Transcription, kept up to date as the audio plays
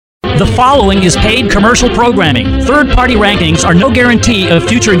The following is paid commercial programming. Third-party rankings are no guarantee of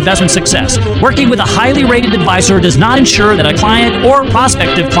future investment success. Working with a highly rated advisor does not ensure that a client or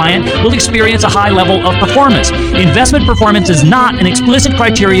prospective client will experience a high level of performance. Investment performance is not an explicit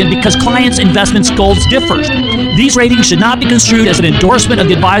criterion because clients' investment goals differ. These ratings should not be construed as an endorsement of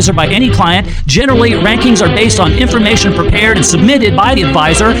the advisor by any client. Generally, rankings are based on information prepared and submitted by the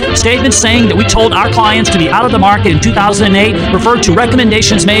advisor. Statements saying that we told our clients to be out of the market in 2008 refer to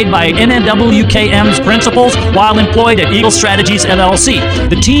recommendations made by MMWKM's principals while employed at Eagle Strategies LLC.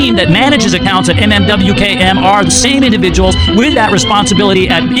 The team that manages accounts at MMWKM are the same individuals with that responsibility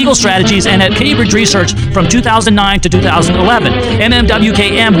at Eagle Strategies and at Cambridge Research from 2009 to 2011.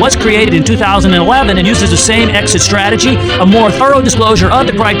 MMWKM was created in 2011 and uses the same exit strategy. A more thorough disclosure of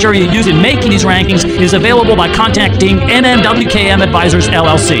the criteria used in making these rankings is available by contacting MMWKM Advisors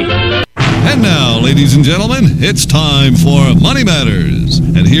LLC. And now, ladies and gentlemen, it's time for Money Matters.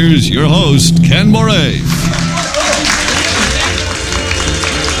 And here's your host, Ken Moray.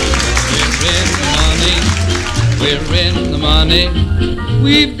 We're in the money.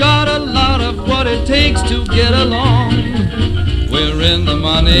 We've got a lot of what it takes to get along. We're in the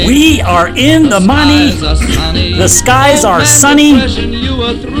money. We are in the money. The skies are sunny.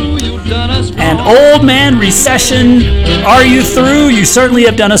 And old man recession, are you through? You certainly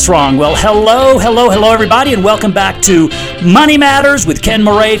have done us wrong. Well, hello, everybody, and welcome back to Money Matters with Ken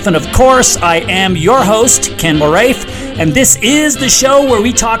Moraif. And of course, I am your host, Ken Moraif. And this is the show where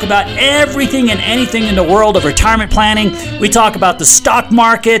we talk about everything and anything in the world of retirement planning. We talk about the stock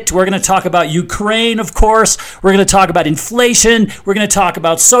market. We're going to talk about Ukraine, of course. We're going to talk about inflation. We're going to talk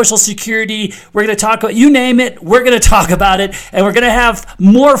about Social Security. We're going to talk about, you name it, we're going to talk about it. And we're going to have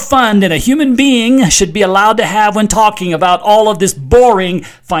more fun than a human being should be allowed to have when talking about all of this boring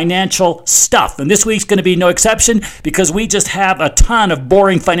financial stuff. And this week's going to be no exception because we just have a ton of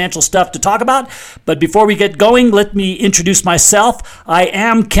boring financial stuff to talk about. But before we get going, let me introduce myself. I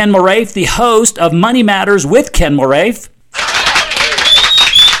am Ken Moraif, the host of Money Matters with Ken Moraif.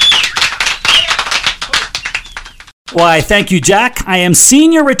 Why, thank you, Jack. I am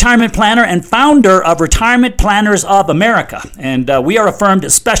Senior Retirement Planner and founder of Retirement Planners of America. And we are a firm that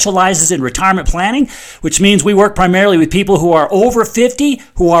specializes in retirement planning, which means we work primarily with people who are over 50,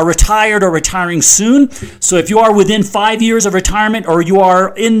 who are retired or retiring soon. So if you are within 5 years of retirement or you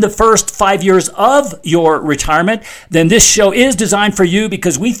are in the first 5 years of your retirement, then this show is designed for you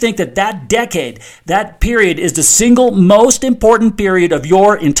because we think that that decade, that period is the single most important period of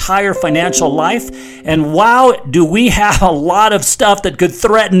your entire financial life. And wow, do we have a lot of stuff that could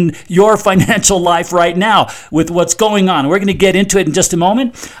threaten your financial life right now with what's going on. We're going to get into it in just a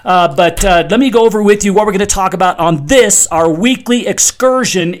moment. But let me go over with you what we're going to talk about on this, our weekly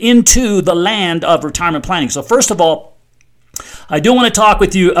excursion into the land of retirement planning. So first of all, I do want to talk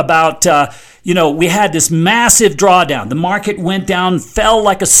with you about, we had this massive drawdown. The market went down, fell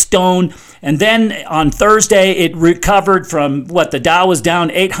like a stone. And then on Thursday, it recovered from the Dow was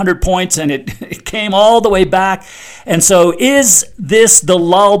down 800 points and it came all the way back. And so is this the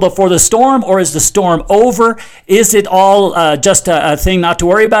lull before the storm or is the storm over? Is it all just a thing not to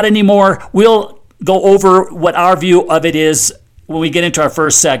worry about anymore? We'll go over what our view of it is when we get into our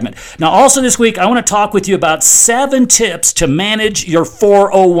first segment. Now, also this week, I want to talk with you about 7 tips to manage your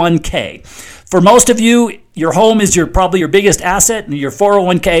 401k. For most of you, your home is probably your biggest asset, and your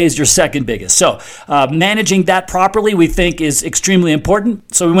 401k is your second biggest. So managing that properly, we think, is extremely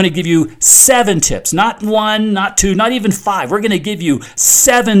important. So we want to give you 7 tips, not 1, not 2, not even 5. We're going to give you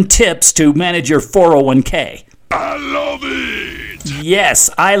 7 tips to manage your 401k. I love it! Yes,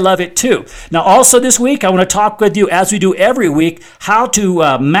 I love it too. Now, also this week, I want to talk with you, as we do every week, how to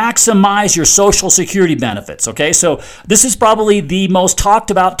maximize your Social Security benefits, okay? So this is probably the most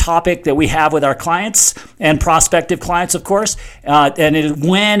talked about topic that we have with our clients and prospective clients, of course, and it is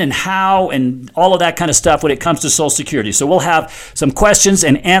when and how and all of that kind of stuff when it comes to Social Security. So we'll have some questions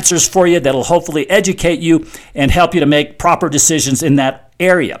and answers for you that'll hopefully educate you and help you to make proper decisions in that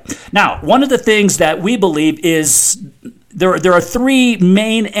area. Now, one of the things that we believe is there are 3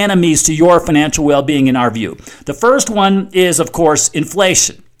 main enemies to your financial well-being in our view. The first one is, of course,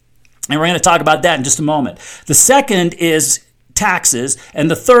 inflation. And we're going to talk about that in just a moment. The second is taxes, and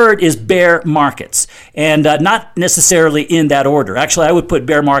the third is bear markets. And not necessarily in that order. Actually, I would put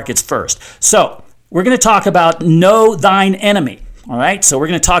bear markets first. So we're going to talk about know thine enemy. All right, so we're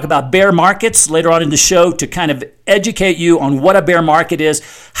going to talk about bear markets later on in the show to kind of educate you on what a bear market is,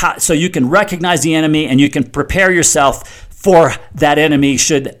 so you can recognize the enemy and you can prepare yourself for that enemy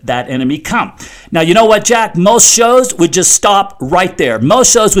should that enemy come. Now, you know what, Jack? Most shows would just stop right there.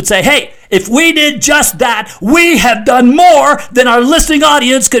 Most shows would say, hey, if we did just that, we have done more than our listening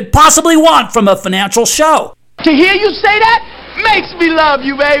audience could possibly want from a financial show. To hear you say that makes me love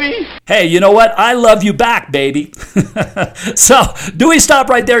you, baby. Hey, you know what? I love you back, baby. So, do we stop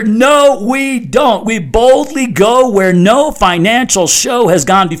right there? No, we don't. We boldly go where no financial show has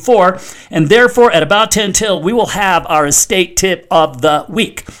gone before, and therefore, at about 10 till, we will have our estate tip of the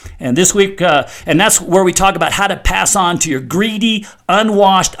week. And this week, and that's where we talk about how to pass on to your greedy,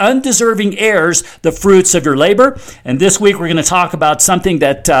 unwashed, undeserving heirs the fruits of your labor. And this week, we're going to talk about something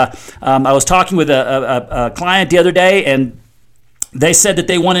that I was talking with a client the other day, and they said that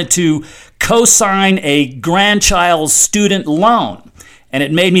they wanted to co-sign a grandchild's student loan. And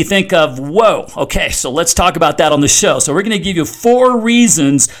it made me think of, whoa, okay, so let's talk about that on the show. So we're going to give you 4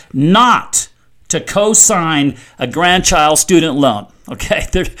 reasons not to co-sign a grandchild student loan. Okay,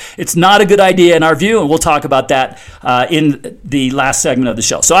 it's not a good idea in our view, and we'll talk about that in the last segment of the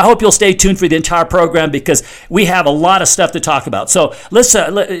show. So I hope you'll stay tuned for the entire program because we have a lot of stuff to talk about. So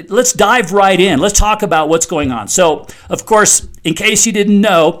let's dive right in. Let's talk about what's going on. So, of course, in case you didn't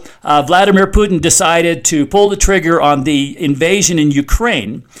know, Vladimir Putin decided to pull the trigger on the invasion in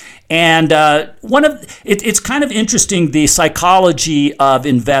Ukraine. And it's kind of interesting, the psychology of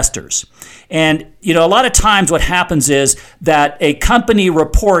investors. And, you know, a lot of times what happens is that a company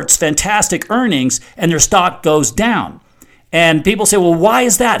reports fantastic earnings and their stock goes down. And people say, well, why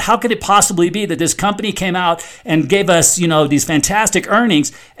is that? How could it possibly be that this company came out and gave us, you know, these fantastic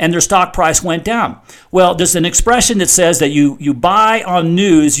earnings and their stock price went down? Well, there's an expression that says that you buy on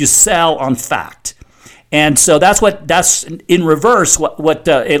news, you sell on fact. And so that's in reverse what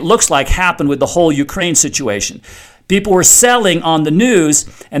it looks like happened with the whole Ukraine situation. People were selling on the news,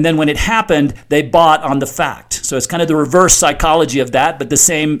 and then when it happened, they bought on the fact. So it's kind of the reverse psychology of that, but the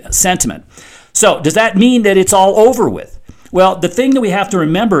same sentiment. So does that mean that it's all over with? Well, the thing that we have to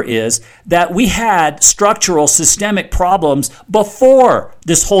remember is that we had structural systemic problems before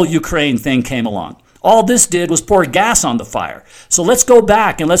this whole Ukraine thing came along. All this did was pour gas on the fire. So let's go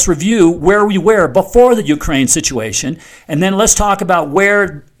back and let's review where we were before the Ukraine situation, and then let's talk about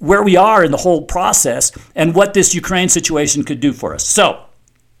where we are in the whole process and what this Ukraine situation could do for us. So,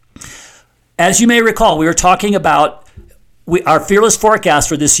 as you may recall, we were talking about our fearless forecast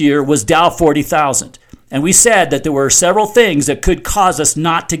for this year was Dow 40,000. And we said that there were several things that could cause us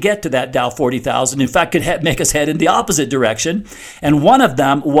not to get to that Dow 40,000. In fact, could make us head in the opposite direction. And one of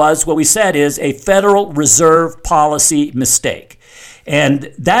them was what we said is a Federal Reserve policy mistake.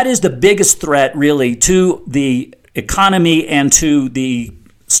 And that is the biggest threat, really, to the economy and to the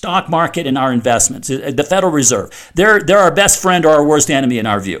stock market and our investments. The Federal Reserve. They're our best friend or our worst enemy in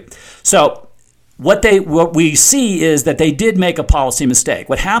our view. So what we see is that they did make a policy mistake.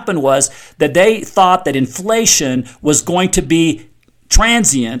 What happened was that they thought that inflation was going to be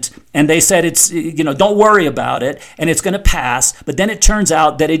transient, and they said don't worry about it, and it's going to pass. But then it turns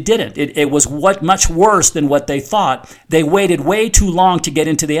out that it didn't. It was much worse than what they thought. They waited way too long to get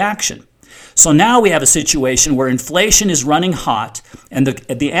into the action. So now we have a situation where inflation is running hot, and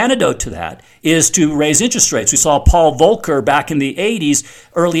the antidote to that is to raise interest rates. We saw Paul Volcker back in the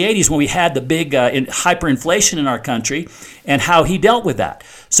early 80s, when we had the big hyperinflation in our country, and how he dealt with that.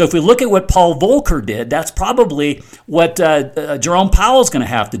 So if we look at what Paul Volcker did, that's probably what Jerome Powell is going to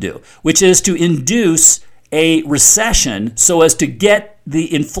have to do, which is to induce a recession so as to get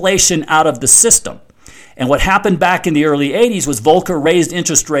the inflation out of the system. And what happened back in the early 80s was Volcker raised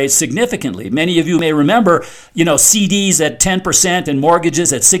interest rates significantly. Many of you may remember, CDs at 10% and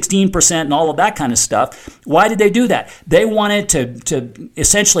mortgages at 16% and all of that kind of stuff. Why did they do that? They wanted to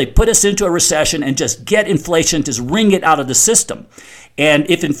essentially put us into a recession and just get inflation, to wring it out of the system. And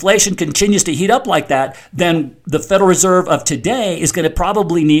if inflation continues to heat up like that, then the Federal Reserve of today is going to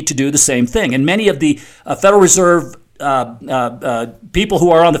probably need to do the same thing. And many of the Federal Reserve people who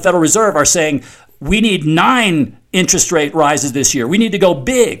are on the Federal Reserve are saying, we need 9 interest rate rises this year. We need to go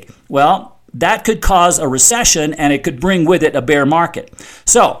big. Well, that could cause a recession, and it could bring with it a bear market.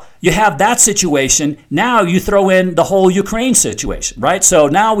 So you have that situation. Now you throw in the whole Ukraine situation, right? So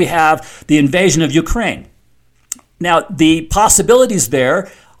now we have the invasion of Ukraine. Now, the possibilities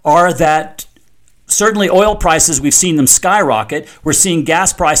there are that certainly oil prices, we've seen them skyrocket. We're seeing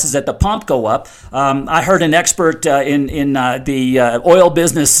gas prices at the pump go up. I heard an expert in the oil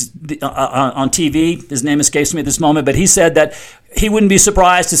business on TV, his name escapes me at this moment, but he said that he wouldn't be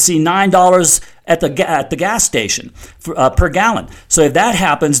surprised to see $9 at the gas station per gallon. So if that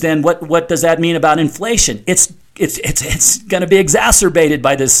happens, then what does that mean about inflation? It's it's going to be exacerbated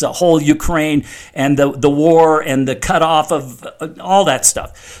by this whole Ukraine and the war and the cutoff of all that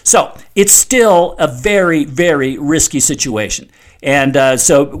stuff. So it's still a very, very risky situation. And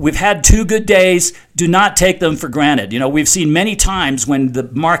so we've had 2 good days. Do not take them for granted. We've seen many times when the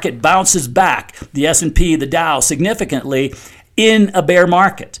market bounces back, the S&P, the Dow, significantly in a bear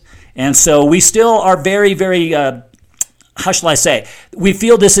market. And so we still are very, very, how shall I say, we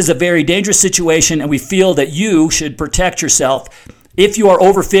feel this is a very dangerous situation, and we feel that you should protect yourself. If you are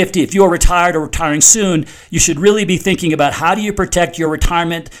over 50, if you are retired or retiring soon, you should really be thinking about how do you protect your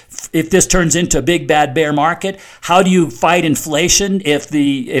retirement if this turns into a big bad bear market. How do you fight inflation if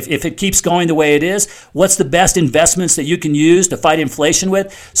it keeps going the way it is? What's the best investments that you can use to fight inflation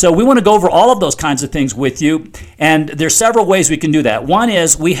with? So we want to go over all of those kinds of things with you, and there's several ways we can do that. One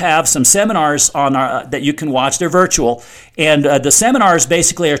is we have some seminars on our that you can watch. They're virtual, and the seminars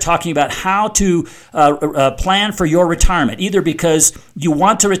basically are talking about how to plan for your retirement, either because you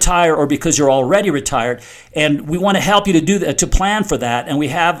want to retire or because you're already retired. And we want to help you to do that, to plan for that. And we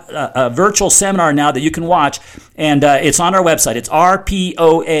have a virtual seminar now that you can watch, and it's on our website. It's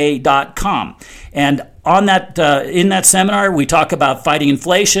rpoa.com. And on that, in that seminar, we talk about fighting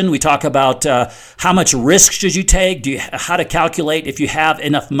inflation. We talk about how much risk should you take, how to calculate if you have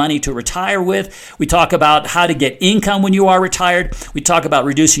enough money to retire with. We talk about how to get income when you are retired. We talk about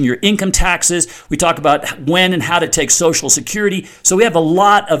reducing your income taxes. We talk about when and how to take Social Security. So we have a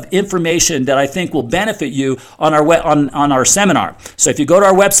lot of information that I think will benefit you on our seminar. So if you go to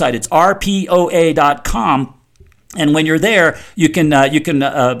our website, it's rpoa.com. And when you're there, you can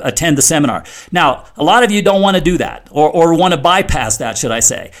attend the seminar. Now, a lot of you don't want to do that, or want to bypass that, should I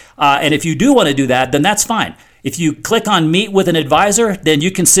say. And if you do want to do that, then that's fine. If you click on Meet with an Advisor, then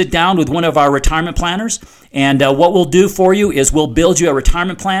you can sit down with one of our retirement planners. And what we'll do for you is we'll build you a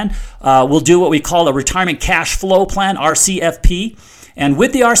retirement plan. We'll do what we call a retirement cash flow plan, RCFP. And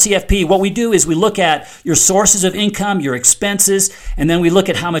with the RCFP, what we do is we look at your sources of income, your expenses, and then we look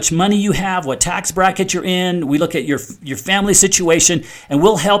at how much money you have, what tax bracket you're in. We look at your family situation, and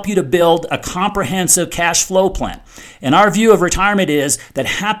we'll help you to build a comprehensive cash flow plan. And our view of retirement is that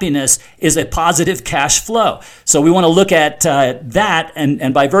happiness is a positive cash flow. So we want to look at that,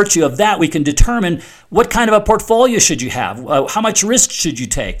 and by virtue of that, we can determine what kind of a portfolio should you have, how much risk should you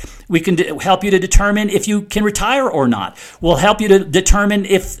take. We can help you to determine if you can retire or not. We'll help you to determine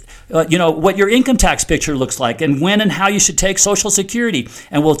if what your income tax picture looks like, and when and how you should take Social Security,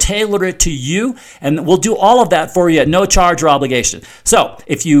 and we'll tailor it to you, and we'll do all of that for you at no charge or obligation. So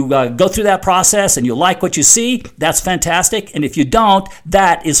if you go through that process and you like what you see, that's fantastic, and if you don't,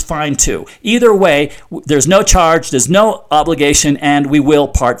 that is fine too. Either way, there's no charge, there's no obligation, and we will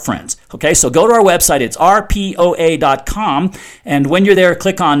part friends. Okay, so go to our website, it's rpoa.com, and when you're there,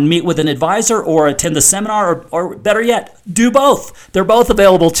 click on Meet with an Advisor or attend the seminar, or better yet, do both. They're both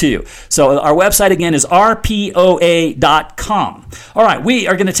available to you. So our website again is rpoa.com. All right, we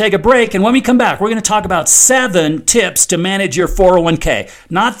are going to take a break, and when we come back, we're going to talk about 7 tips to manage your 401k.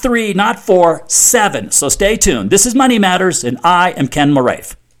 Not 3, not 4, 7. So stay tuned. This is Money Matters, and I am Ken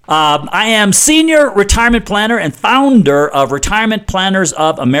Moraif. I am Senior Retirement Planner and founder of Retirement Planners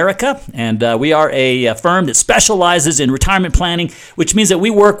of America, and we are a firm that specializes in retirement planning, which means that we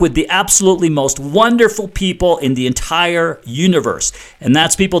work with the absolutely most wonderful people in the entire universe, and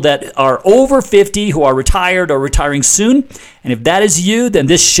that's people that are over 50 who are retired or retiring soon. And if that is you, then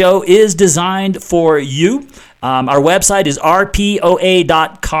this show is designed for you. Our website is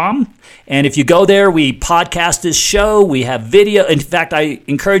rpoa.com. And if you go there, we podcast this show. We have video. In fact, I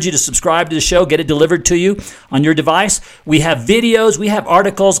encourage you to subscribe to the show, get it delivered to you on your device. We have videos. We have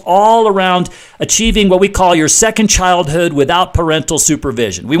articles all around achieving what we call your second childhood without parental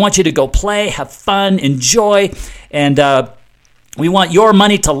supervision. We want you to go play, have fun, enjoy, and we want your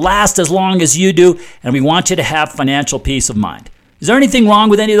money to last as long as you do, and we want you to have financial peace of mind. Is there anything wrong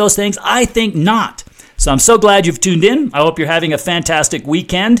with any of those things? I think not. So I'm so glad you've tuned in. I hope you're having a fantastic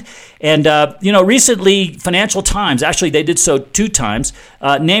weekend. And, recently Financial Times, actually they did so 2 times,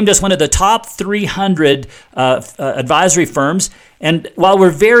 named us one of the top 300 advisory firms. And while we're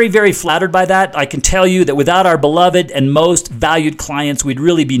very, very flattered by that, I can tell you that without our beloved and most valued clients, we'd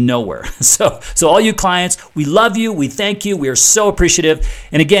really be nowhere. So all you clients, we love you. We thank you. We are so appreciative.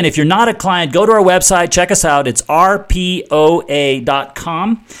 And again, if you're not a client, go to our website. Check us out. It's rpoa.com.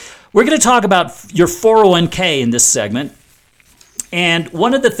 We're going to talk about your 401k in this segment. And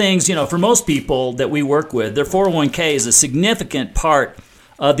one of the things, for most people that we work with, their 401k is a significant part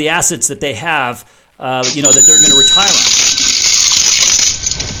of the assets that they have, that they're going to retire on.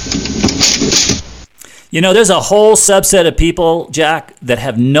 There's a whole subset of people, Jack, that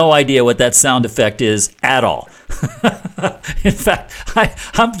have no idea what that sound effect is at all. In fact,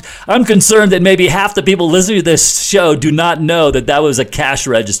 I'm concerned that maybe half the people listening to this show do not know that was a cash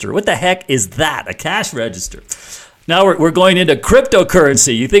register. What the heck is that, a cash register? Now we're going into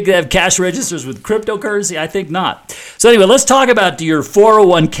cryptocurrency. You think they have cash registers with cryptocurrency? I think not. So anyway, let's talk about your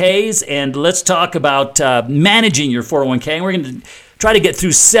 401ks, and let's talk about managing your 401k. And we're going to try to get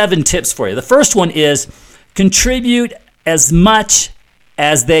through 7 tips for you. The first one is contribute as much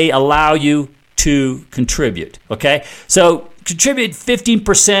as they allow you to contribute, okay? So contribute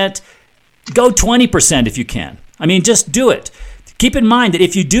 15%, go 20% if you can. I mean, just do it. Keep in mind that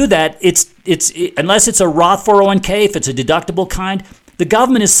if you do that, it's unless it's a Roth 401k, if it's a deductible kind, the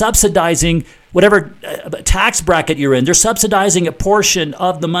government is subsidizing whatever tax bracket you're in. They're subsidizing a portion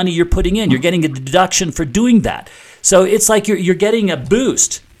of the money you're putting in. You're getting a deduction for doing that. So it's like you're getting a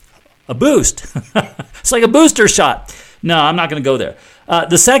boost. A boost. It's like a booster shot. No, I'm not going to go there.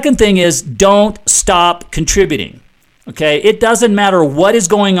 The second thing is don't stop contributing. Okay? It doesn't matter what is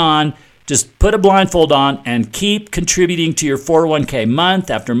going on. Just put a blindfold on and keep contributing to your 401k month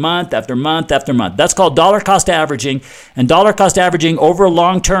after month after month after month. That's called dollar cost averaging. And dollar cost averaging over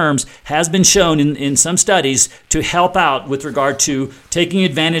long terms has been shown in some studies to help out with regard to taking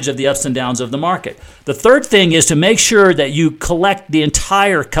advantage of the ups and downs of the market. The third thing is to make sure that you collect the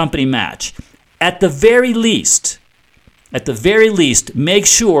entire company match. At the very least, make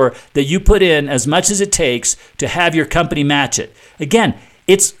sure that you put in as much as it takes to have your company match it. Again,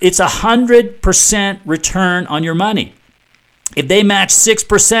 it's 100% return on your money. If they match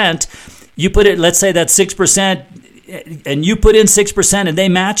 6%, you put it, let's say that's 6%, and you put in 6% and they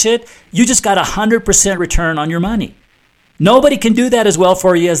match it, you just got 100% return on your money. Nobody can do that as well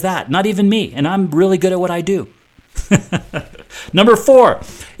for you as that, not even me, and I'm really good at what I do. Number 4,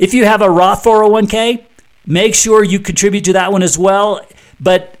 if you have a Roth 401k, make sure you contribute to that one as well,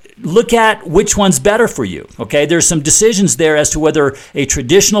 but look at which one's better for you, okay? There's some decisions there as to whether a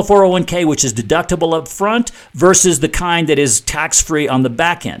traditional 401k, which is deductible up front, versus the kind that is tax-free on the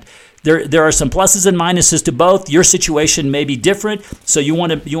back end. There are some pluses and minuses to both. Your situation may be different, so you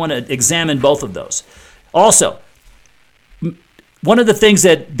want to examine both of those. Also, one of the things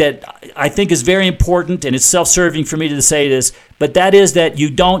that I think is very important, and it's self-serving for me to say this, but that is that you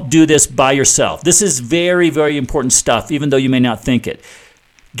don't do this by yourself. This is very, very important stuff, even though you may not think it.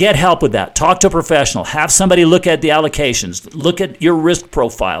 Get help with that. Talk to a professional. Have somebody look at the allocations. Look at your risk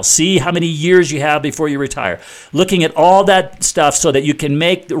profile. See how many years you have before you retire. Looking at all that stuff so that you can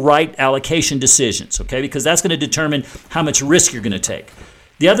make the right allocation decisions, okay? Because that's going to determine how much risk you're going to take.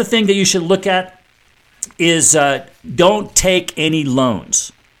 The other thing that you should look at is don't take any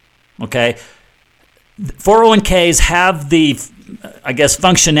loans, okay? 401ks have the, I guess,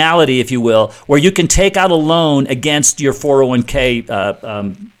 functionality, if you will, where you can take out a loan against your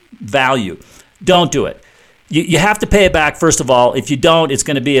 401k value. Don't do it. You have to pay it back, first of all. If you don't, it's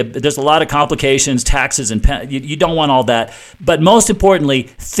going to be there's a lot of complications, taxes, and you don't want all that. But most importantly,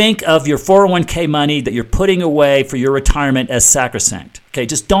 think of your 401k money that you're putting away for your retirement as sacrosanct. Okay,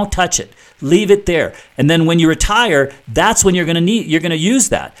 just don't touch it. Leave it there. And then when you retire, that's when you're going to use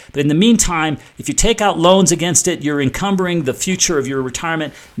that. But in the meantime, if you take out loans against it, you're encumbering the future of your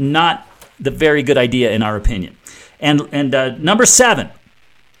retirement. Not the very good idea, in our opinion. And number 7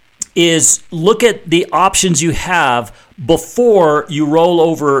 is look at the options you have before you roll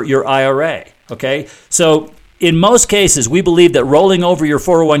over your IRA, okay? So in most cases, we believe that rolling over your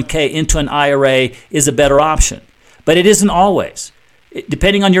 401k into an IRA is a better option, but it isn't always.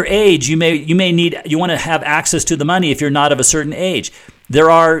 Depending on your age, you want to have access to the money if you're not of a certain age. There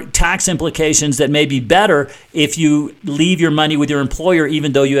are tax implications that may be better if you leave your money with your employer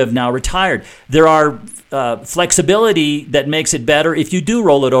even though you have now retired. There are flexibility that makes it better if you do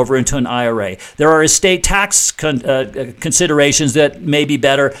roll it over into an IRA. There are estate tax considerations that may be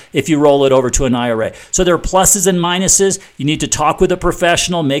better if you roll it over to an IRA. So there are pluses and minuses. You need to talk with a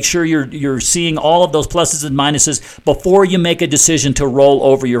professional. Make sure you're seeing all of those pluses and minuses before you make a decision to roll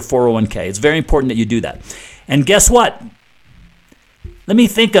over your 401k. It's very important that you do that. And guess what? Let me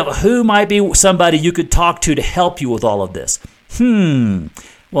think of who might be somebody you could talk to help you with all of this.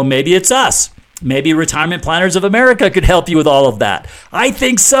 Well, maybe it's us. Maybe Retirement Planners of America could help you with all of that. I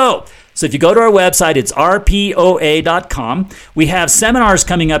think so. So if you go to our website, it's rpoa.com. We have seminars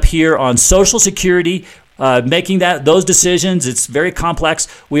coming up here on Social Security, making those decisions. It's very complex.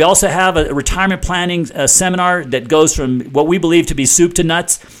 We also have a retirement planning seminar that goes from what we believe to be soup to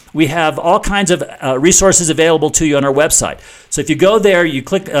nuts. We have all kinds of resources available to you on our website. So if you go there, you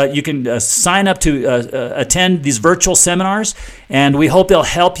click, you can sign up to attend these virtual seminars, and we hope they'll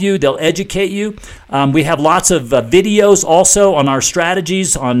help you, they'll educate you. We have lots of videos also on our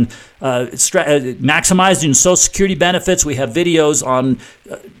strategies on maximizing Social Security benefits. We have videos on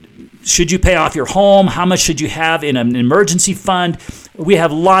should you pay off your home, how much should you have in an emergency fund. We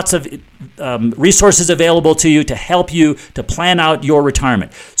have lots of resources available to you to help you to plan out your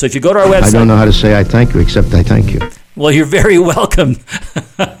retirement. So if you go to our website... I don't know how to say I thank you, except I thank you. Well, you're very welcome,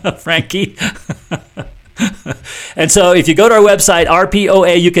 Frankie. And so if you go to our website,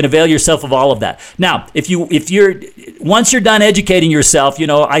 RPOA, you can avail yourself of all of that. Now, once you're done educating yourself,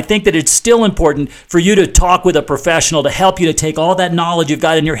 I think that it's still important for you to talk with a professional to help you to take all that knowledge you've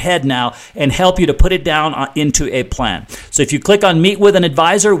got in your head now and help you to put it down into a plan. So if you click on Meet with an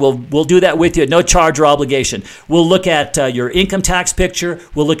Advisor, we'll do that with you at no charge or obligation. We'll look at your income tax picture.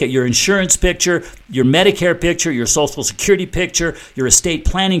 We'll look at your insurance picture, your Medicare picture, your Social Security picture, your estate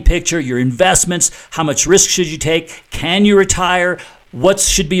planning picture, your investments, how much risk should you take, can you retire, what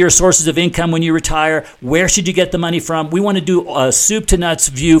should be your sources of income when you retire, where should you get the money from. We want to do a soup to nuts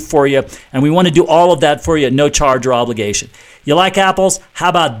view for you, and we want to do all of that for you at no charge or obligation. You like apples? How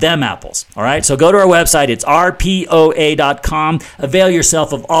about them apples? All right, so go to our website. It's rpoa.com. Avail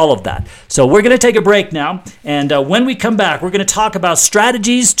yourself of all of that. So we're going to take a break now, and when we come back, we're going to talk about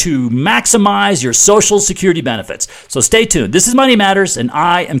strategies to maximize your Social Security benefits. So stay tuned. This is Money Matters, and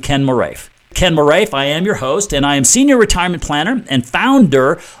I am Ken Moraif. Ken Moraif, I am your host, and I am Senior Retirement Planner and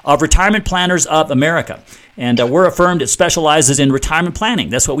founder of Retirement Planners of America. And we're a firm that specializes in retirement planning.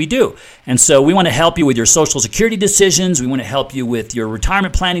 That's what we do. And so we want to help you with your Social Security decisions. We want to help you with your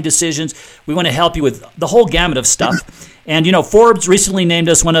retirement planning decisions. We want to help you with the whole gamut of stuff. And, Forbes recently named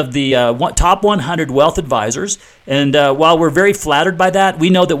us one of the top 100 wealth advisors. And while we're very flattered by that, we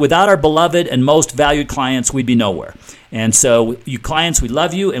know that without our beloved and most valued clients, we'd be nowhere. And so you clients, we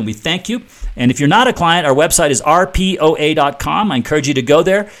love you and we thank you. And if you're not a client, our website is rpoa.com. I encourage you to go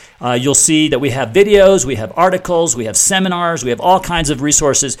there. You'll see that we have videos, we have articles, we have seminars, we have all kinds of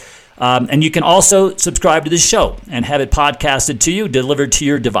resources. And you can also subscribe to this show and have it podcasted to you, delivered to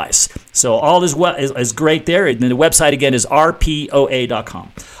your device. So all is great there. And the website, again, is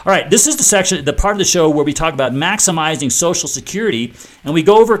rpoa.com. All right, this is the part of the show where we talk about maximizing Social Security, and we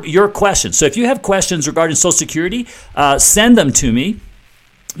go over your questions. So if you have questions regarding Social Security, send them to me.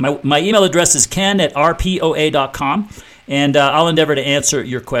 My email address is ken@rpoa.com, and I'll endeavor to answer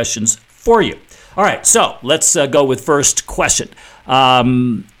your questions for you. All right, so let's go with first question.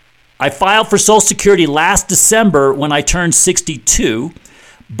 I filed for Social Security last December when I turned 62,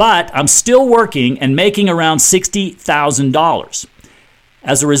 but I'm still working and making around $60,000.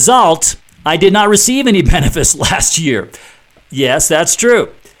 As a result, I did not receive any benefits last year. Yes, that's true.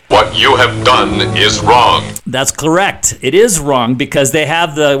 What you have done is wrong. That's correct. It is wrong because they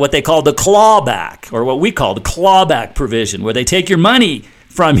have what they call the clawback, or what we call the clawback provision, where they take your money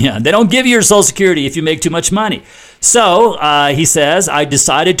from you. They don't give you your Social Security if you make too much money. So, he says, I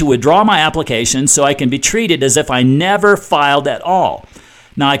decided to withdraw my application so I can be treated as if I never filed at all.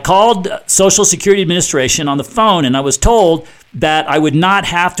 Now, I called Social Security Administration on the phone, and I was told that I would not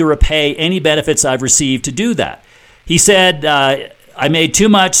have to repay any benefits I've received to do that. He said, I made too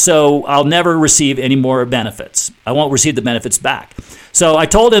much, so I'll never receive any more benefits. I won't receive the benefits back. So I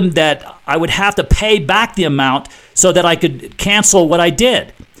told him that I would have to pay back the amount so that I could cancel what I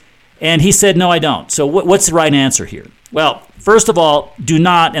did. And he said, no, I don't. So what's the right answer here? Well, first of all, do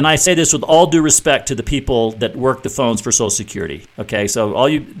not, and I say this with all due respect to the people that work the phones for Social Security. Okay, so all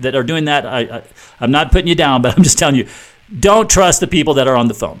you that are doing that, I'm not putting you down, but I'm just telling you, don't trust the people that are on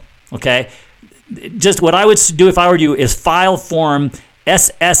the phone. Okay? Just what I would do if I were you is file form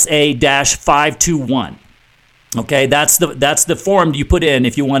SSA-521. Okay, that's the form you put in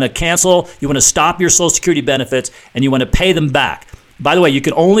if you want to cancel, you want to stop your Social Security benefits, and you want to pay them back. By the way, you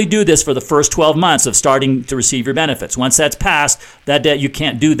can only do this for the first 12 months of starting to receive your benefits. Once that's passed, you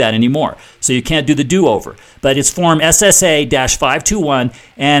can't do that anymore. So you can't do the do-over. But it's form SSA-521,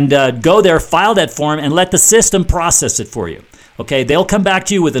 and go there, file that form, and let the system process it for you. Okay, they'll come back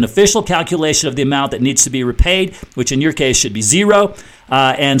to you with an official calculation of the amount that needs to be repaid, which in your case should be zero.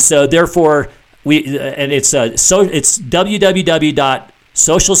 And so therefore, it's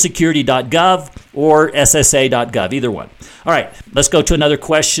www.socialsecurity.gov or ssa.gov, either one. All right, let's go to another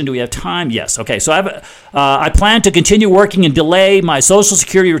question. Do we have time? Yes. Okay, so I plan to continue working and delay my Social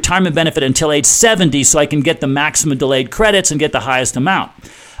Security retirement benefit until age 70 so I can get the maximum delayed credits and get the highest amount.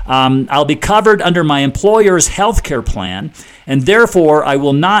 I'll be covered under my employer's health care plan, and therefore I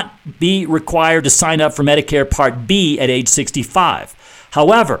will not be required to sign up for Medicare Part B at age 65.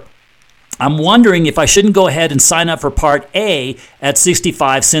 However, I'm wondering if I shouldn't go ahead and sign up for Part A at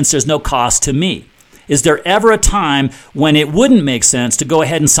 65 since there's no cost to me. Is there ever a time when it wouldn't make sense to go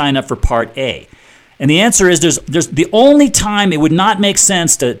ahead and sign up for Part A? And the answer is there's the only time it would not make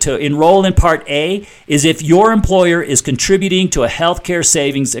sense to enroll in Part A is if your employer is contributing to a healthcare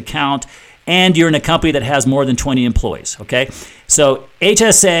savings account and you're in a company that has more than 20 employees, okay? So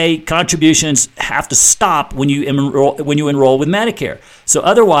HSA contributions have to stop when you enroll with Medicare. So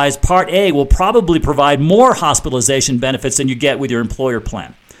otherwise, Part A will probably provide more hospitalization benefits than you get with your employer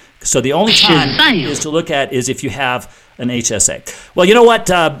plan. So the only time is to look at is if you have an HSA. Well, you know what?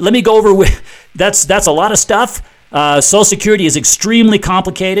 Let me go over with that's a lot of stuff. Social Security is extremely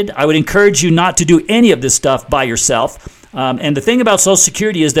complicated. I would encourage you not to do any of this stuff by yourself. And the thing about Social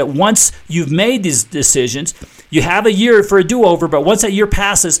Security is that once you've made these decisions, you have a year for a do-over, but once that year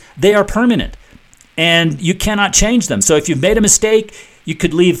passes, they are permanent, and you cannot change them. So if you've made a mistake, you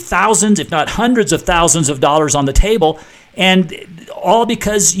could leave thousands, if not hundreds of thousands of dollars on the table, and all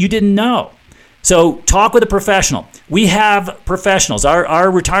because you didn't know. So talk with a professional. We have professionals.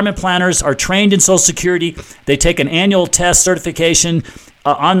 Our retirement planners are trained in Social Security. They take an annual test certification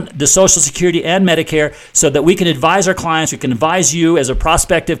on the Social Security and Medicare so that we can advise our clients. We can advise you as a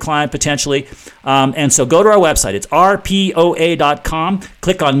prospective client potentially. And so go to our website. It's rpoa.com.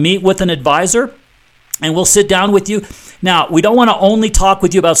 Click on Meet with an Advisor, and we'll sit down with you. Now, we don't want to only talk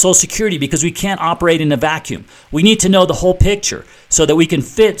with you about Social Security because we can't operate in a vacuum. We need to know the whole picture so that we can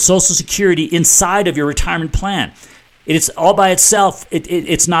fit Social Security inside of your retirement plan. It's all by itself.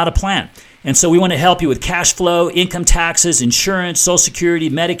 It's not a plan. And so we want to help you with cash flow, income taxes, insurance, Social Security,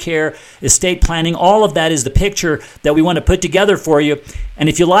 Medicare, estate planning. All of that is the picture that we want to put together for you. And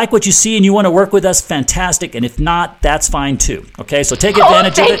if you like what you see and you want to work with us, fantastic. And if not, that's fine too. Okay, so take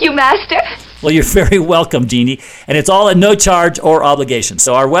advantage of it. Thank you, Master. Well, you're very welcome, Jeannie. And it's all at no charge or obligation.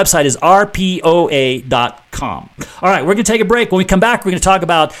 So our website is rpoa.com. All right, we're going to take a break. When we come back, we're going to talk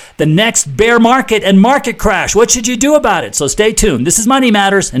about the next bear market and market crash. What should you do about it? So stay tuned. This is Money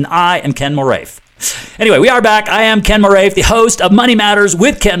Matters, and I am Ken Moraif. Anyway, we are back. I am Ken Moraif, the host of Money Matters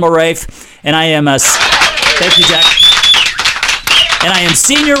with Ken Moraif. And I am, thank you, Jack. And I am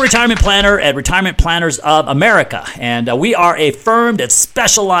Senior Retirement Planner at Retirement Planners of America. And we are a firm that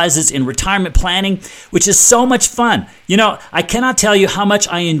specializes in retirement planning, which is so much fun. You know, I cannot tell you how much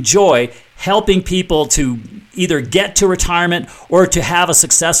I enjoy helping people to either get to retirement or to have a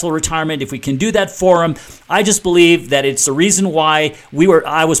successful retirement. If we can do that for them, I just believe that it's the reason why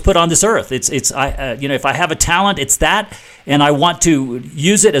I was put on this earth. If I have a talent, it's that, and I want to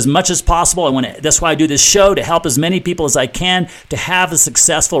use it as much as possible. That's why I do this show, to help as many people as I can to have a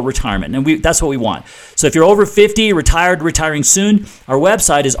successful retirement, and that's what we want. So if you're over 50, retiring soon, our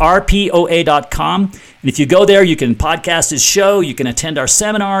website is rpoa.com. And if you go there, you can podcast this show, you can attend our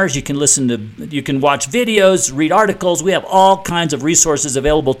seminars, you can watch videos, read articles. We have all kinds of resources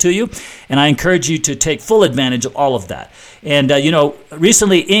available to you, and I encourage you to take full advantage of all of that. And,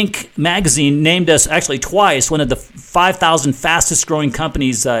 recently Inc. magazine named us actually twice one of the 5,000 fastest growing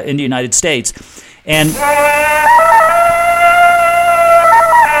companies in the United States. And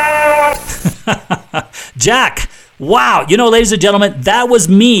Jack, wow, ladies and gentlemen, that was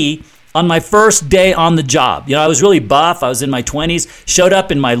me on my first day on the job. I was really buff. I was in my 20s, showed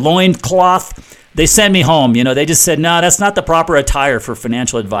up in my loincloth. They sent me home. They just said, no, that's not the proper attire for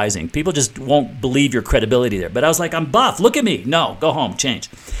financial advising. People just won't believe your credibility there. But I was like, I'm buff. Look at me. No, go home, change.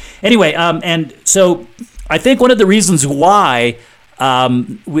 Anyway, and so I think one of the reasons why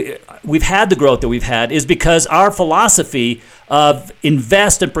we've had the growth that we've had is because our philosophy of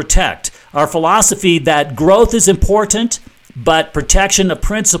invest and protect, our philosophy that growth is important, but protection of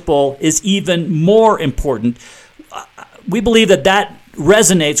principle is even more important. We believe that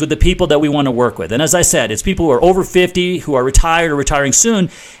resonates with the people that we want to work with. And as I said, it's people who are over 50, who are retired or retiring soon,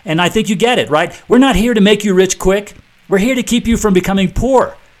 and I think you get it, right? We're not here to make you rich quick. We're here to keep you from becoming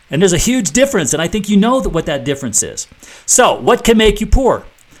poor. And there's a huge difference, and I think you know what that difference is. So, what can make you poor?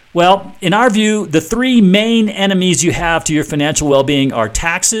 Well, in our view, the three main enemies you have to your financial well-being are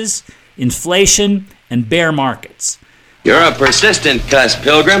taxes, inflation, and bear markets. You're a persistent cuss,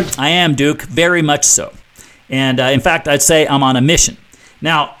 Pilgrim. I am, Duke, very much so. And in fact, I'd say I'm on a mission.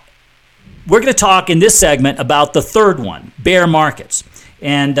 Now, we're going to talk in this segment about the third one, bear markets.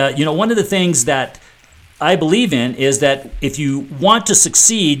 And, one of the things that I believe in is that if you want to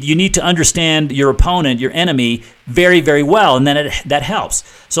succeed, you need to understand your opponent, your enemy, very, very well, and then that helps.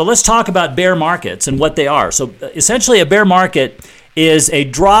 So let's talk about bear markets and what they are. So essentially a bear market is a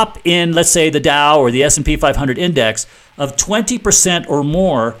drop in, let's say, the Dow or the S&P 500 index of 20% or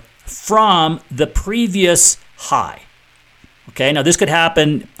more from the previous high. Okay, now this could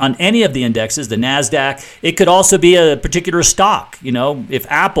happen on any of the indexes, the NASDAQ. It could also be a particular stock. You know, if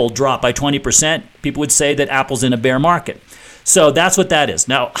Apple dropped by 20%, people would say that Apple's in a bear market. So that's what that is.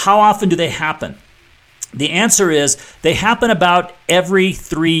 Now, how often do they happen? The answer is they happen about every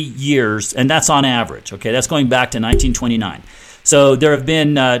 3 years, and that's on average. Okay, that's going back to 1929. So there have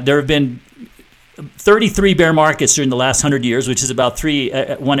been 33 bear markets during the last 100 years, which is about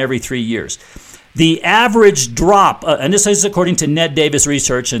one every 3 years. The average drop, and this is according to Ned Davis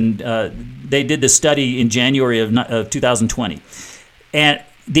Research, and they did this study in January of 2020. And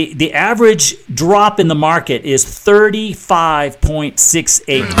the average drop in the market is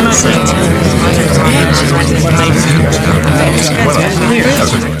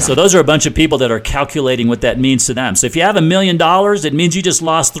 35.68%. So those are a bunch of people that are calculating what that means to them. So if you have $1 million, it means you just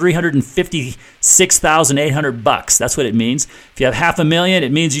lost $356,800. That's what it means. If you have $500,000,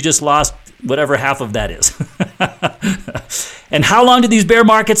 it means you just lost whatever half of that is. And how long do these bear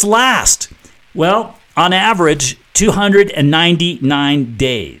markets last? Well, on average, 299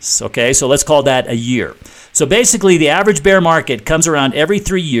 days. Okay, so let's call that a year. So basically, the average bear market comes around every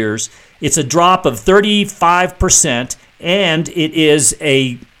 3 years. It's a drop of 35%, and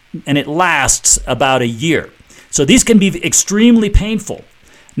it lasts about a year. So these can be extremely painful.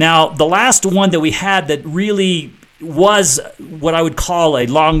 Now, the last one that we had that really was what I would call a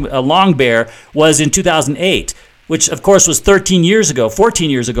long bear was in 2008, which of course was 14 years ago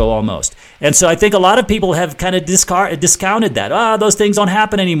almost. And so I think a lot of people have kind of discounted that. Those things don't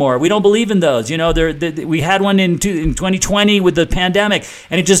happen anymore. We don't believe in those. You know, we had one in 2020 with the pandemic,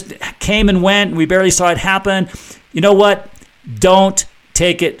 and it just came and went. We barely saw it happen. You know what? Don't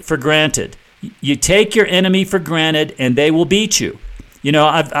take it for granted. You take your enemy for granted, and they will beat you. You know,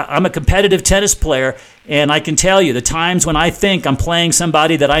 I'm a competitive tennis player, and I can tell you the times when I think I'm playing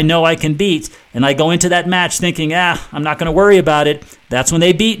somebody that I know I can beat, and I go into that match thinking, I'm not going to worry about it, that's when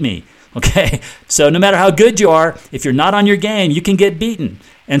they beat me. Okay? So no matter how good you are, if you're not on your game, you can get beaten.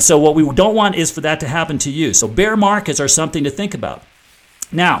 And so what we don't want is for that to happen to you. So bear markets are something to think about.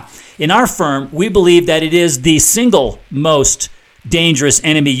 Now, in our firm, we believe that it is the single most dangerous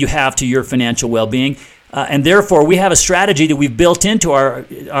enemy you have to your financial well-being. And therefore, we have a strategy that we've built into our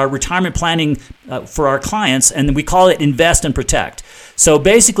retirement planning for our clients, and we call it Invest and Protect. So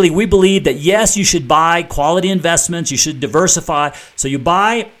basically, we believe that, yes, you should buy quality investments. You should diversify. So you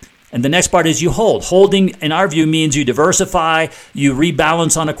buy, and the next part is you hold. Holding, in our view, means you diversify, you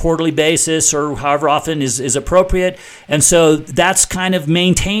rebalance on a quarterly basis or however often is appropriate. And so that's kind of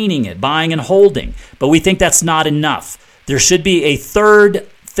maintaining it, buying and holding. But we think that's not enough. There should be a third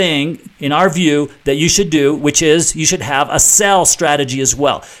thing, in our view, that you should do, which is you should have a sell strategy as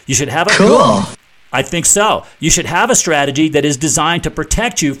well. You should have Cool. I think so. You should have a strategy that is designed to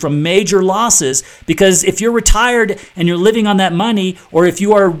protect you from major losses, because if you're retired and you're living on that money, or if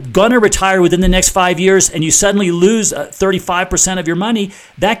you are going to retire within the next 5 years and you suddenly lose 35% of your money,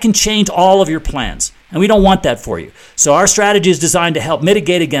 that can change all of your plans. And we don't want that for you. So our strategy is designed to help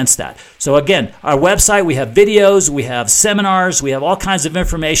mitigate against that. So again, our website, we have videos, we have seminars, we have all kinds of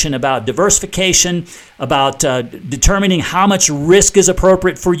information about diversification, about determining how much risk is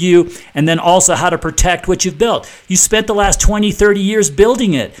appropriate for you, and then also how to protect what you've built. You spent the last 20, 30 years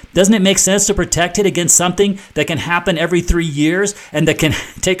building it. Doesn't it make sense to protect it against something that can happen every 3 years and that can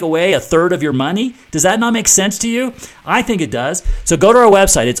take away a third of your money? Does that not make sense to you? I think it does. So go to our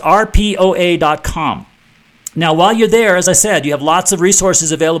website. It's rpoa.com. Now, while you're there, as I said, you have lots of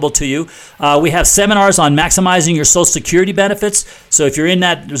resources available to you. We have seminars on maximizing your Social Security benefits. So if you're in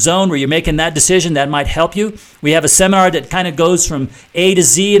that zone where you're making that decision, that might help you. We have a seminar that kind of goes from A to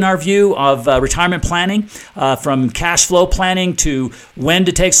Z in our view of retirement planning, from cash flow planning to when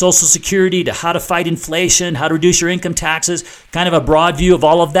to take Social Security to how to fight inflation, how to reduce your income taxes, kind of a broad view of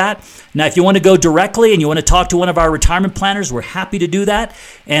all of that. Now, if you want to go directly and you want to talk to one of our retirement planners, we're happy to do that.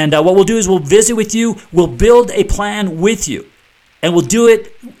 And what we'll do is we'll visit with you. We'll build a plan with you, and we'll do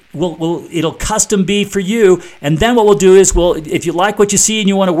it. It'll custom be for you. And then what we'll do is if you like what you see and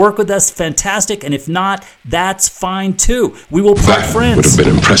you want to work with us, fantastic. And if not, that's fine too. We will part friends. Would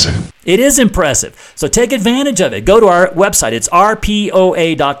have been impressive. It is impressive. So take advantage of it. Go to our website. It's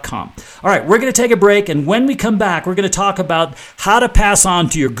rpoa.com. All right, we're going to take a break, and when we come back, we're going to talk about how to pass on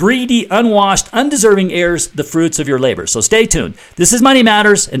to your greedy, unwashed, undeserving heirs the fruits of your labor. So stay tuned. This is Money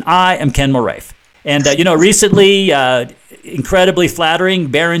Matters, and I am Ken Moraif. And, recently, incredibly flattering,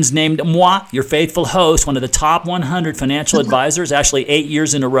 Barron's named moi, your faithful host, one of the top 100 financial advisors, actually 8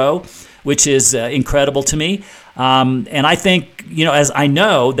 years in a row, which is incredible to me. And I think, as I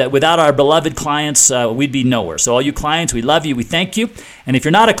know that without our beloved clients, we'd be nowhere. So all you clients, we love you. We thank you. And if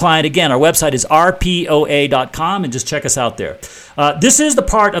you're not a client, again, our website is rpoa.com, and just check us out there. This is the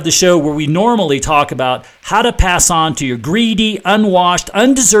part of the show where we normally talk about how to pass on to your greedy, unwashed,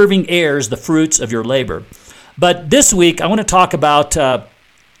 undeserving heirs the fruits of your labor. But this week, I want to talk about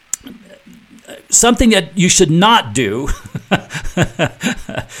something that you should not do.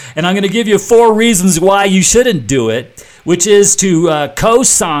 And I'm going to give you 4 reasons why you shouldn't do it, which is to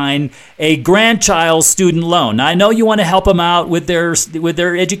co-sign a grandchild student loan. Now, I know you want to help them out with their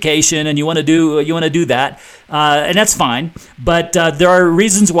education, and you want to do that, and that's fine. But there are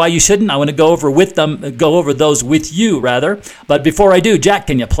reasons why you shouldn't. I want to go over those with you rather. But before I do, Jack,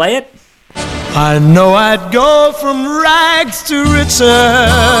 can you play it? I know I'd go from rags to riches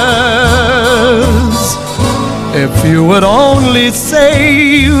if you would only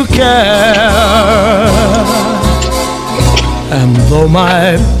say you care. And though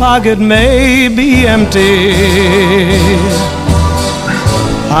my pocket may be empty,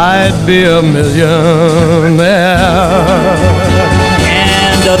 I'd be a millionaire.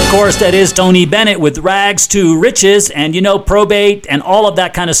 And of course, that is Tony Bennett with Rags to Riches. And probate and all of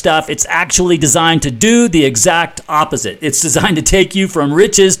that kind of stuff, it's actually designed to do the exact opposite. It's designed to take you from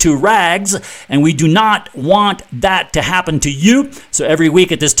riches to rags, and we do not want that to happen to you. So every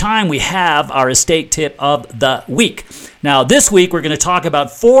week at this time, we have our estate tip of the week. Now, this week, we're going to talk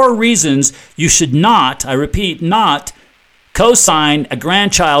about 4 reasons you should not, I repeat, not co-sign a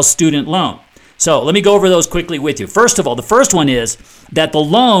grandchild student loan. So let me go over those quickly with you. First of all, the first one is that the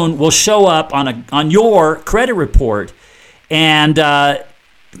loan will show up on your credit report, and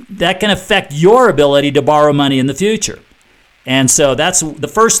that can affect your ability to borrow money in the future. And so that's the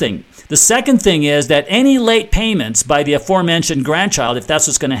first thing. The second thing is that any late payments by the aforementioned grandchild, if that's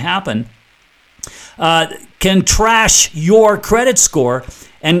what's going to happen, can trash your credit score,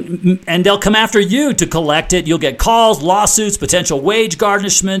 and they'll come after you to collect it. You'll get calls, lawsuits, potential wage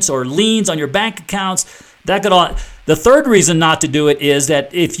garnishments, or liens on your bank accounts. That could all. The third reason not to do it is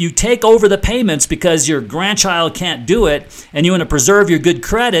that if you take over the payments because your grandchild can't do it and you want to preserve your good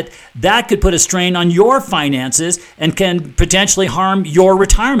credit, that could put a strain on your finances and can potentially harm your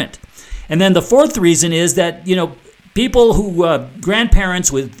retirement. And then the fourth reason is that, people who,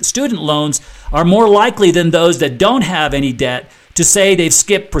 grandparents with student loans are more likely than those that don't have any debt to say they've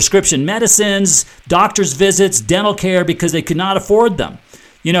skipped prescription medicines, doctor's visits, dental care because they could not afford them.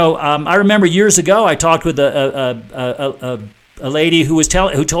 I remember years ago I talked with a lady who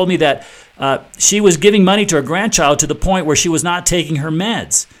told me that she was giving money to her grandchild to the point where she was not taking her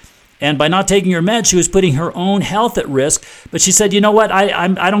meds. And by not taking her meds, she was putting her own health at risk. But she said, you know what,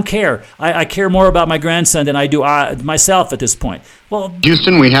 I don't care. I care more about my grandson than I do myself at this point. Well,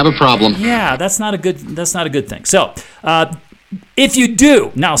 Houston, we have a problem. Yeah, that's not a good thing. So, if you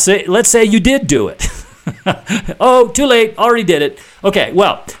do, now let's say you did do it. Oh, too late, already did it. Okay,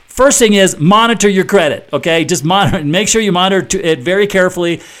 well, first thing is monitor your credit, okay? Just monitor, make sure you monitor it very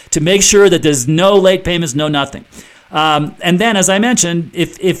carefully to make sure that there's no late payments, no nothing. And then, as I mentioned,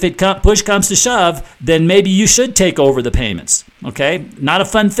 if push comes to shove, then maybe you should take over the payments, okay? Not a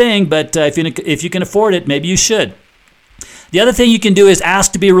fun thing, but if you can afford it, maybe you should. The other thing you can do is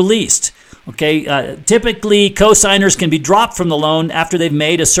ask to be released. Okay, typically co-signers can be dropped from the loan after they've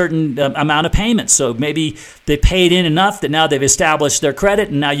made a certain amount of payments. So maybe they paid in enough that now they've established their credit,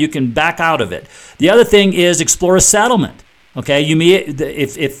 and now you can back out of it. The other thing is explore a settlement. Okay,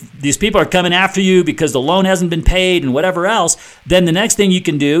 if these people are coming after you because the loan hasn't been paid and whatever else, then the next thing you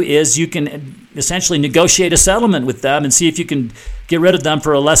can do is you can essentially negotiate a settlement with them and see if you can get rid of them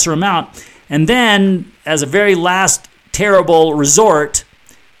for a lesser amount. And then, as a very last terrible resort,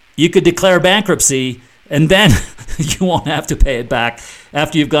 you could declare bankruptcy, and then you won't have to pay it back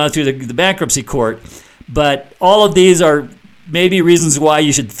after you've gone through the bankruptcy court. But all of these are maybe reasons why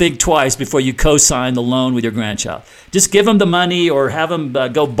you should think twice before you co-sign the loan with your grandchild. Just give them the money or have them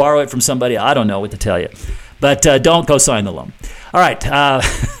go borrow it from somebody. I don't know what to tell you. But don't co-sign the loan. All right.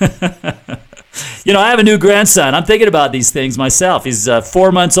 I have a new grandson. I'm thinking about these things myself. He's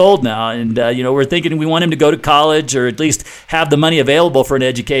 4 months old now, and we're thinking we want him to go to college or at least have the money available for an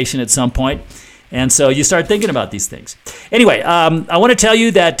education at some point. And so you start thinking about these things. Anyway, I want to tell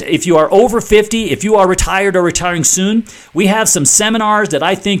you that if you are over 50, if you are retired or retiring soon, we have some seminars that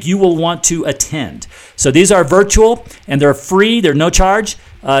I think you will want to attend. So these are virtual, and they're free. They're no charge.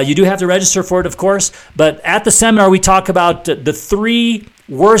 You do have to register for it, of course. But at the seminar, we talk about the 3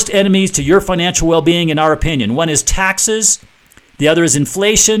 worst enemies to your financial well-being, in our opinion. One is taxes, the other is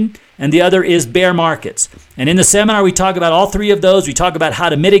inflation, and the other is bear markets. And in the seminar, we talk about all three of those. We talk about how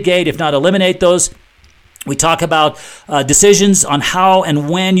to mitigate, if not eliminate those. We talk about decisions on how and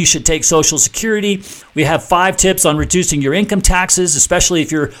when you should take Social Security. We have 5 tips on reducing your income taxes, especially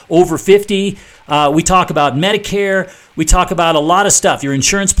if you're over 50. We talk about Medicare. We talk about a lot of stuff, your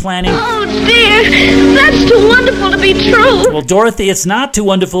insurance planning. Oh, dear, that's too wonderful to be true. Well, Dorothy, it's not too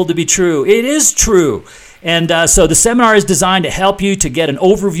wonderful to be true. It is true. And so the seminar is designed to help you to get an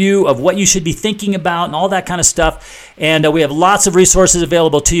overview of what you should be thinking about and all that kind of stuff. And we have lots of resources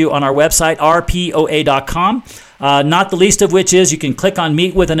available to you on our website, rpoa.com. Not the least of which is you can click on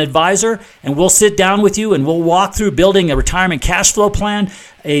Meet with an Advisor, and we'll sit down with you and we'll walk through building a retirement cash flow plan,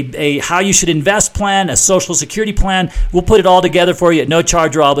 a how you should invest plan, a Social Security plan. We'll put it all together for you at no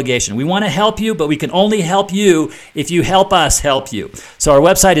charge or obligation. We want to help you, but we can only help you if you help us help you. So our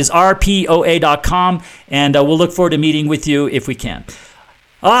website is rpoa.com, and we'll look forward to meeting with you if we can.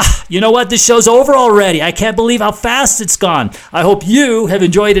 You know what? This show's over already. I can't believe how fast it's gone. I hope you have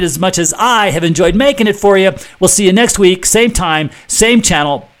enjoyed it as much as I have enjoyed making it for you. We'll see you next week, same time, same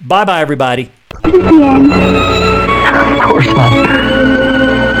channel. Bye-bye, everybody. Is it the end? Of course not.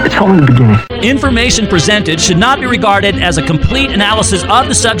 It's only the beginning. Information presented should not be regarded as a complete analysis of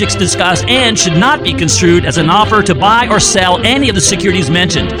the subjects discussed and should not be construed as an offer to buy or sell any of the securities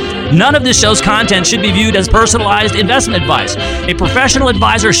mentioned. None of this show's content should be viewed as personalized investment advice. A professional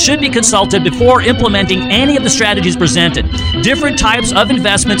advisor should be consulted before implementing any of the strategies presented. Different types of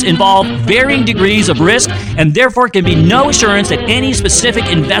investments involve varying degrees of risk, and therefore can be no assurance that any specific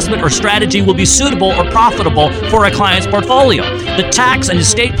investment or strategy will be suitable or profitable for a client's portfolio. The tax and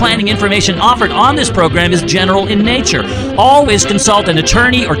estate planning information offered on this program is general in nature. Always consult an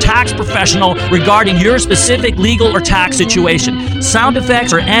attorney or tax professional regarding your specific legal or tax situation. Sound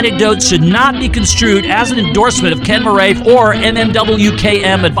effects or anecdotes should not be construed as an endorsement of Ken Moraif or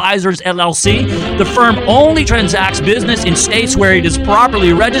MMWKM Advisors LLC. The firm only transacts business in states where it is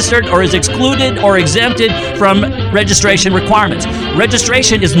properly registered or is excluded or exempted from registration requirements.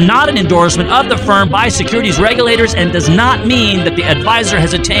 Registration is not an endorsement of the firm by securities regulators and does not mean that the advisor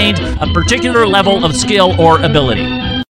has attained a particular level of skill or ability.